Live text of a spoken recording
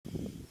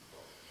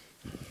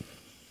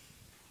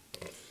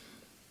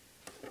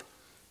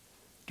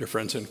Dear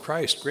friends in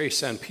Christ,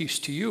 grace and peace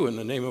to you in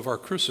the name of our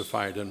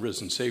crucified and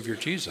risen Savior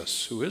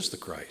Jesus, who is the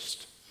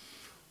Christ.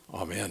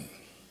 Amen.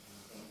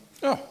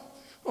 Oh,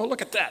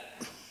 look at that.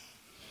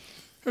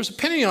 There's a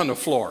penny on the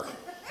floor.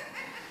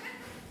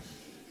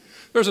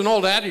 There's an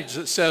old adage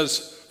that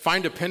says,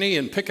 find a penny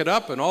and pick it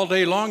up, and all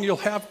day long you'll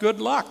have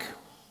good luck.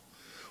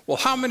 Well,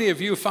 how many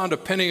of you found a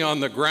penny on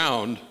the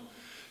ground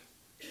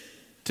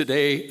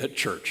today at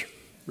church?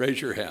 Raise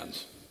your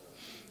hands.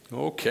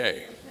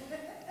 Okay.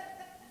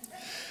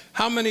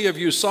 How many of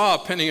you saw a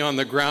penny on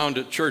the ground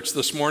at church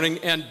this morning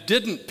and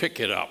didn't pick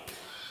it up?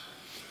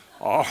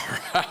 All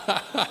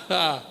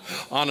right.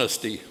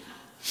 Honesty.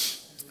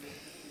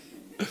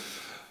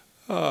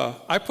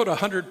 I put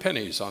 100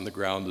 pennies on the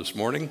ground this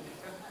morning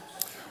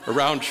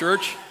around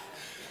church.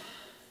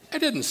 I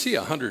didn't see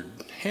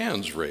 100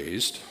 hands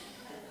raised.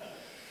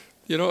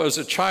 You know, as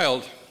a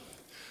child,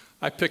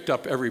 I picked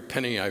up every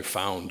penny I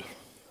found.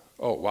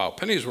 Oh, wow,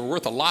 pennies were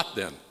worth a lot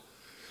then,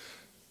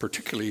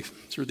 particularly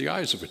through the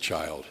eyes of a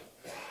child.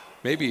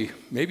 Maybe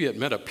it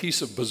meant a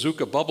piece of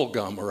bazooka bubble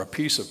gum or a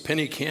piece of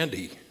penny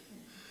candy.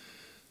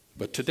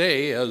 But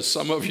today, as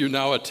some of you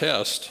now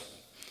attest,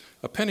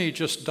 a penny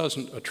just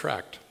doesn't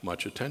attract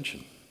much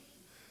attention.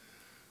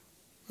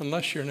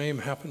 Unless your name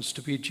happens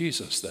to be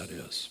Jesus, that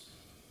is.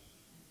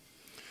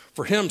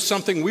 For him,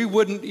 something we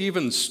wouldn't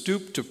even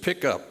stoop to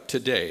pick up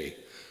today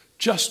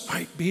just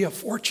might be a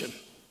fortune.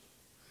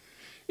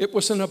 It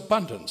was an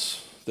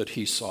abundance that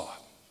he saw,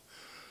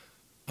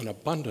 an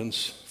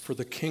abundance for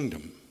the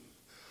kingdom,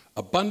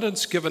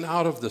 abundance given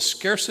out of the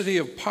scarcity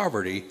of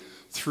poverty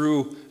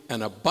through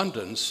an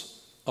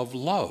abundance of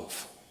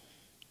love.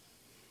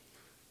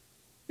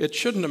 It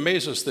shouldn't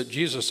amaze us that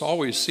Jesus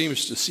always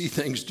seems to see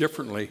things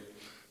differently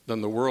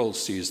than the world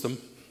sees them.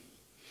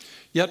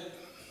 Yet,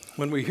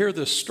 when we hear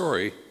this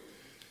story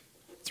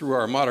through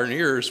our modern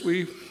ears,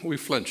 we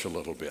flinch a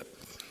little bit.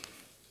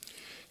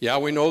 Yeah,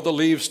 we know the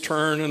leaves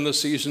turn and the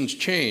seasons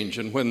change,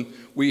 and when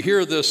we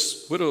hear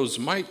this widow's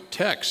mite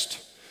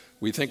text,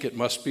 we think it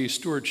must be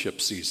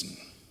stewardship season.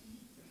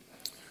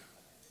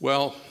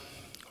 Well,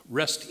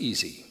 rest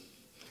easy.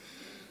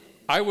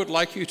 I would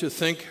like you to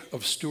think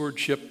of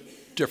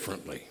stewardship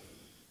differently,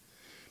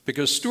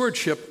 because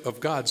stewardship of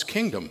God's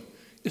kingdom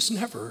is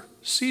never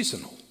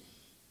seasonal.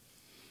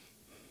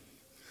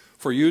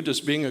 For you,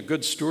 does being a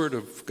good steward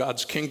of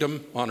God's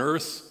kingdom on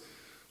earth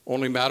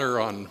only matter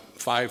on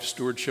 5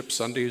 stewardship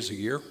Sundays a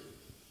year?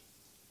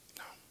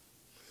 No.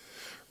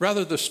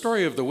 Rather, the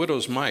story of the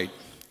widow's mite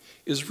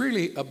is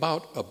really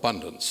about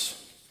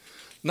abundance,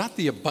 not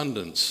the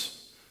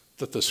abundance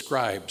that the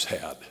scribes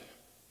had.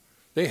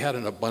 They had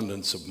an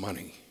abundance of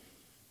money.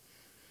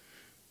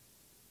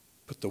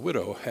 But the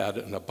widow had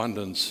an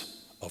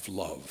abundance of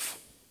love.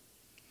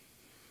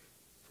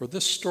 For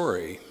this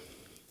story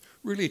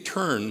really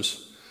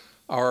turns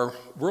our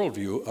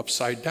worldview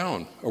upside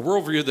down. A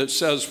worldview that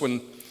says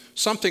when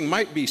something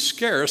might be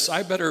scarce,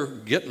 I better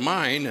get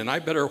mine, and I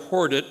better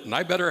hoard it, and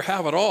I better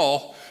have it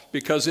all,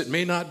 because it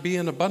may not be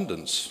in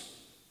abundance.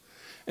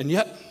 And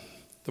yet,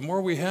 the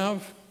more we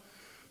have,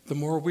 the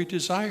more we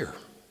desire.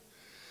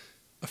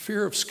 A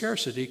fear of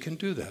scarcity can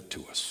do that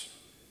to us.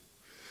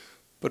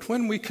 But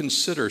when we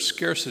consider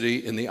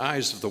scarcity in the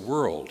eyes of the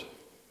world,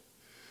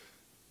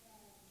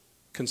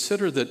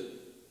 consider that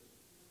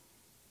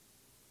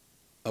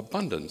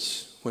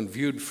abundance, when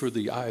viewed through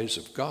the eyes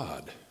of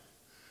God,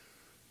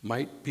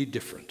 might be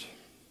different.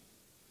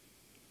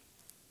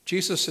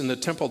 Jesus in the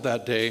temple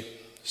that day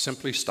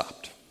simply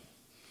stopped,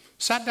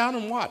 sat down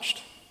and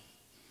watched.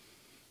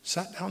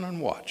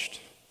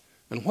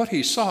 And what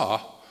he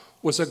saw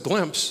was a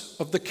glimpse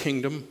of the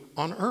kingdom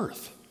on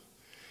earth.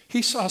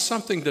 He saw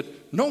something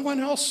that no one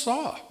else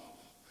saw.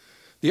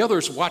 The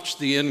others watched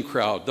the in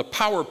crowd, the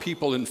power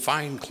people in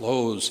fine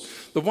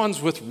clothes, the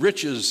ones with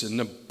riches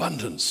and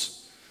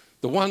abundance,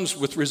 the ones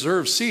with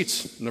reserved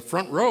seats in the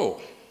front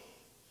row.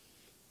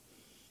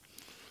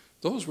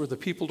 Those were the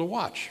people to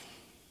watch.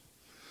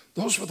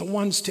 Those were the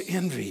ones to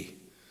envy.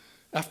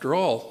 After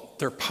all,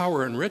 their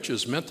power and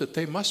riches meant that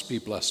they must be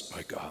blessed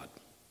by God.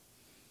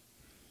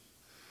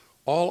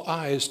 All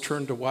eyes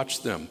turned to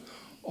watch them.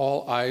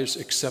 All eyes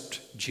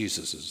except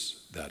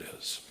Jesus's, that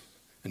is.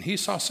 And he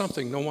saw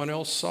something no one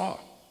else saw.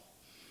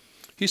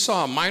 He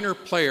saw a minor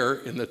player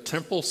in the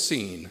temple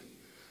scene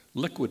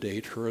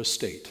liquidate her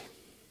estate.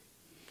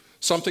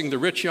 Something the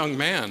rich young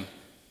man,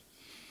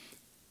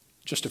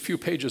 just a few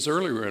pages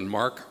earlier in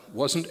Mark,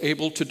 wasn't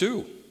able to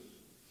do.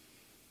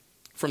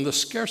 From the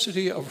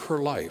scarcity of her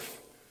life,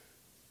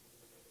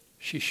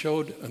 she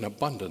showed an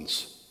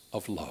abundance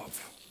of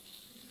love.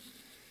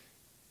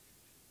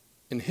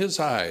 In his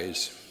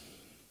eyes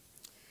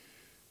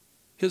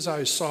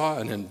saw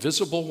an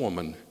invisible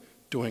woman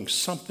doing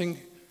something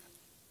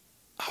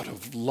out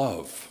of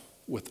love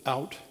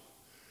without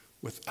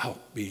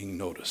being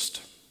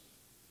noticed.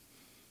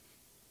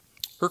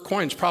 Her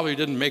coins probably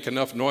didn't make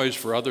enough noise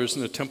for others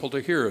in the temple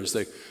to hear as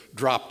they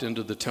dropped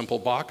into the temple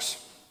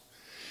box.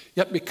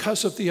 Yet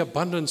because of the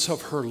abundance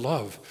of her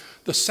love,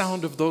 the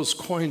sound of those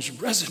coins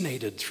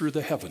resonated through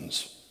the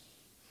heavens.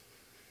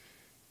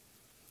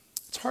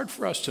 It's hard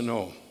for us to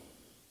know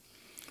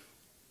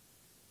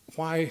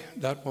why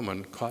that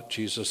woman caught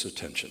Jesus'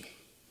 attention.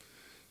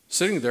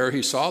 Sitting there,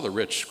 he saw the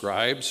rich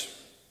scribes.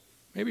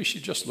 Maybe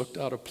she just looked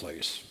out of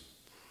place.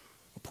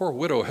 A poor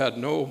widow had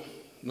no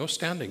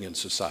standing in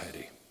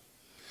society.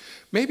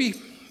 Maybe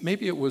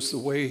it was the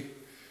way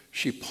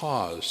she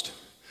paused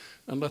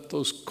and let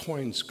those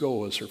coins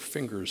go as her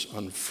fingers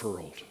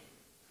unfurled.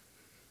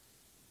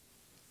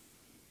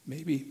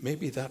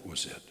 Maybe that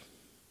was it.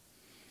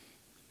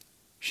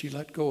 She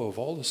let go of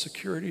all the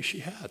security she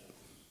had.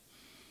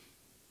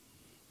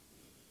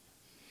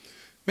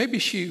 Maybe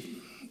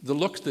the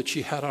look that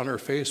she had on her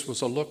face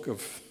was a look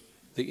of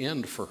the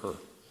end for her.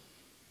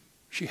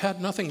 She had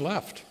nothing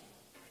left.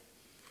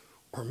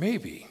 Or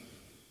maybe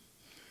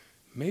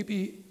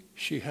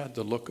she had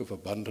the look of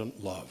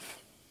abundant love.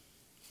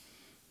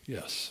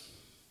 Yes,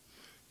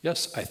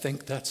 I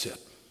think that's it.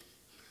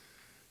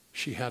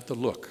 She had the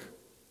look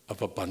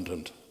of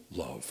abundant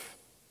love.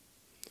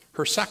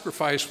 Her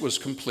sacrifice was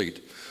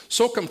complete.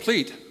 So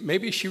complete,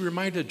 maybe she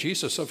reminded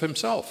Jesus of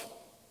himself.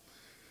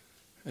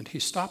 And he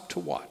stopped to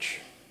watch.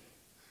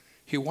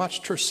 He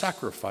watched her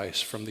sacrifice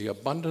from the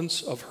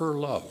abundance of her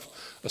love,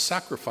 a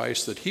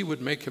sacrifice that he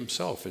would make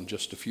himself in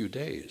just a few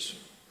days,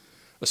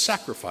 a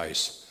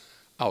sacrifice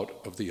out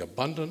of the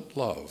abundant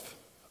love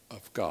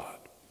of God.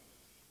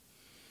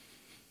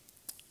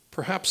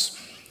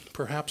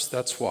 Perhaps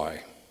that's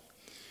why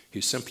he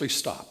simply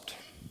stopped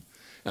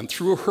and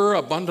through her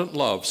abundant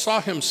love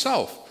saw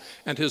himself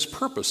and his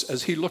purpose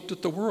as he looked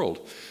at the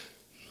world,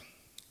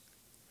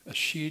 as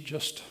she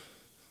just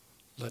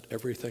let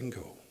everything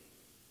go.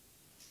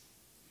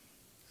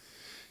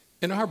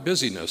 In our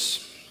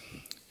busyness,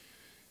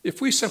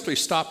 if we simply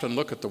stopped and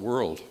looked at the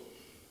world,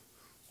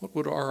 what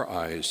would our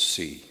eyes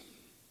see?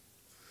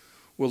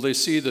 Will they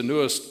see the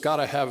newest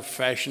gotta-have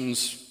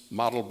fashions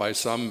modeled by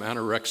some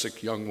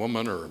anorexic young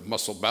woman or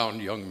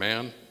muscle-bound young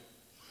man?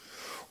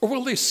 Or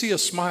will they see a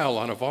smile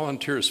on a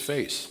volunteer's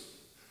face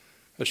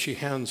as she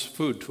hands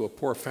food to a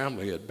poor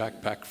family at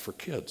Backpack for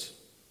Kids?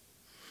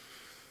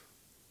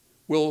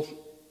 Will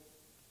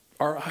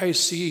our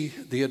eyes see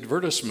the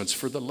advertisements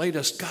for the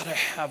latest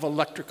gotta-have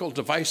electrical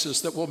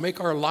devices that will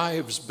make our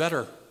lives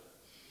better?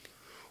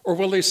 Or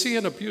will they see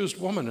an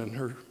abused woman and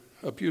her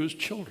abused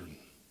children?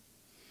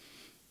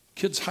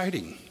 Kids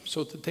hiding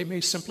so that they may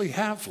simply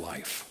have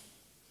life.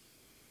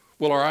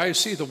 Will our eyes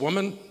see the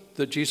woman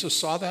that Jesus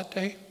saw that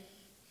day?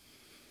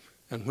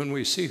 And when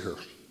we see her,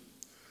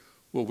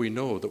 will we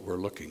know that we're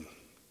looking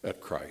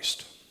at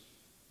Christ?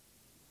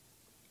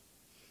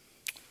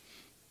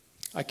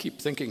 I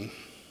keep thinking,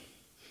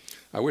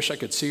 I wish I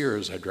could see her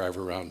as I drive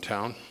around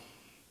town.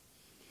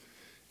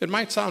 It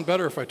might sound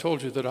better if I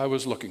told you that I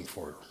was looking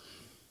for her,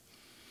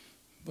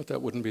 but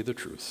that wouldn't be the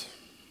truth.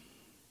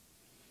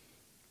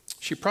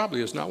 She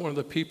probably is not one of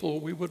the people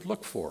we would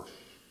look for.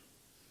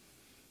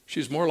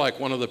 She's more like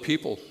one of the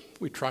people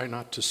we try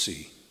not to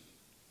see.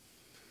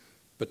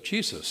 But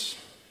Jesus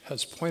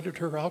has pointed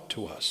her out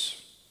to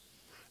us,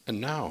 and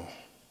now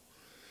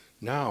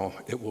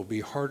it will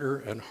be harder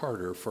and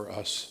harder for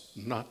us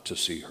not to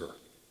see her.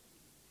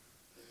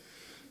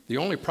 The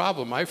only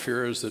problem I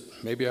fear is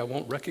that maybe I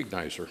won't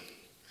recognize her.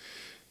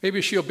 Maybe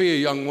she'll be a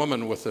young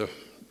woman with a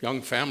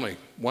young family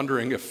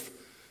wondering if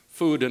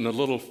food in a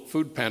little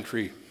food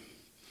pantry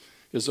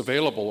is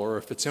available or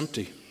if it's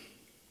empty.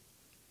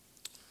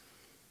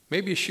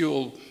 Maybe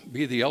she'll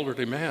be the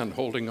elderly man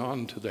holding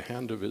on to the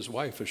hand of his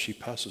wife as she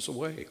passes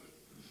away.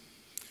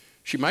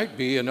 She might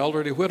be an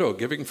elderly widow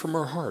giving from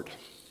her heart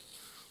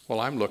while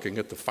I'm looking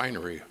at the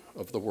finery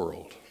of the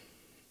world.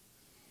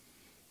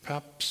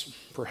 Perhaps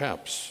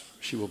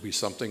she will be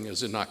something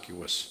as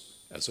innocuous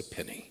as a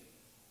penny.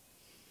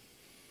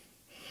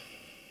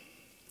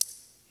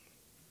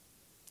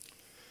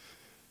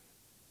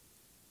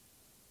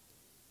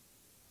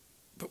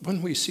 But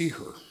when we see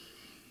her,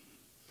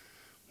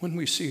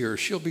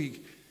 she'll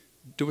be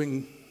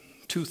doing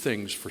two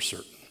things for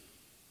certain.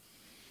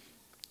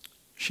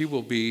 She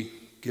will be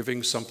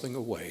giving something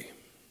away.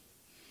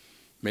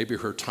 Maybe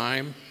her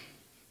time,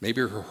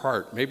 maybe her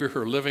heart, maybe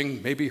her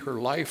living, maybe her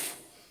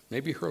life,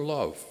 maybe her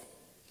love.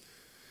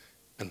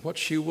 And what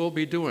she will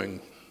be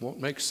doing won't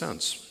make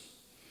sense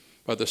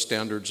by the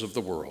standards of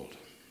the world.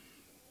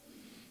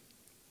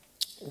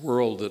 A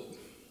world that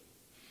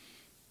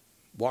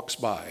walks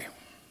by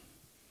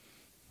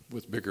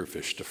with bigger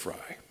fish to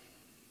fry.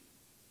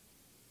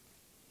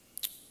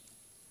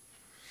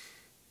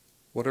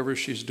 Whatever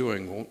she's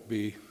doing won't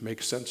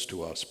make sense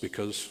to us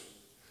because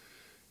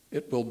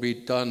it will be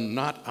done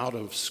not out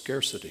of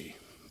scarcity,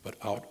 but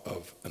out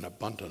of an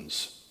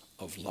abundance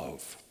of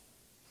love.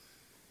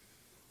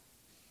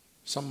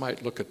 Some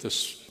might look at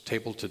this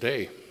table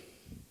today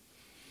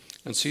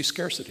and see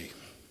scarcity.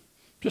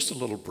 Just a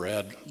little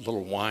bread, a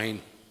little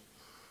wine,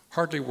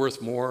 hardly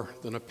worth more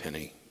than a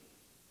penny.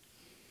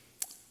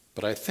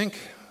 But I think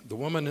the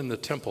woman in the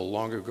temple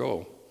long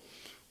ago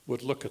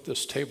would look at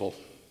this table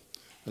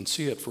and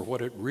see it for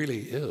what it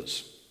really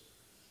is,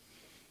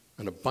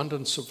 an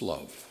abundance of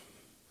love,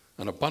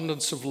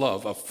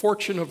 a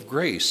fortune of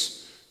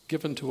grace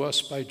given to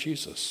us by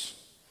Jesus.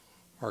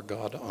 our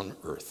God on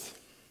earth.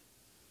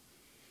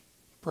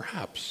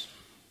 Perhaps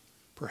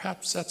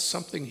that's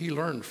something he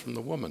learned from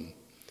the woman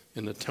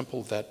in the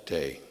temple that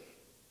day.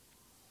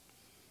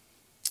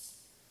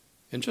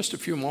 In just a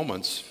few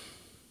moments,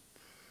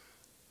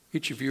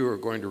 each of you are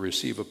going to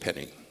receive a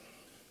penny.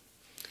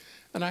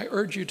 And I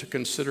urge you to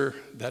consider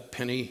that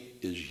penny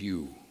is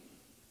you.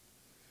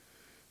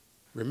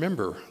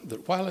 Remember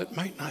that while it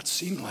might not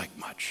seem like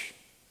much,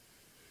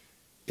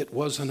 it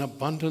was an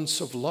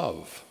abundance of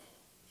love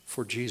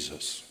for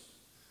Jesus.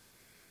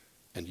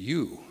 And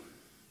you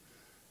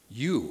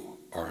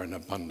are an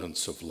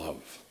abundance of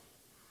love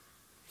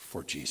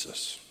for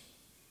Jesus.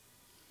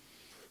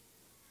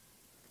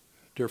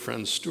 Dear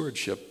friends,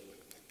 stewardship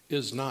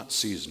is not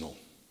seasonal.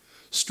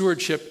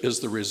 Stewardship is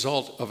the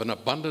result of an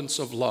abundance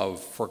of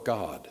love for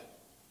God.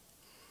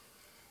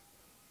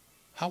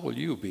 How will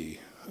you be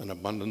an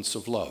abundance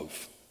of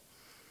love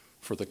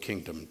for the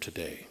kingdom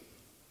today?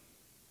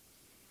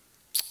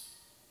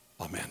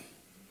 Amen.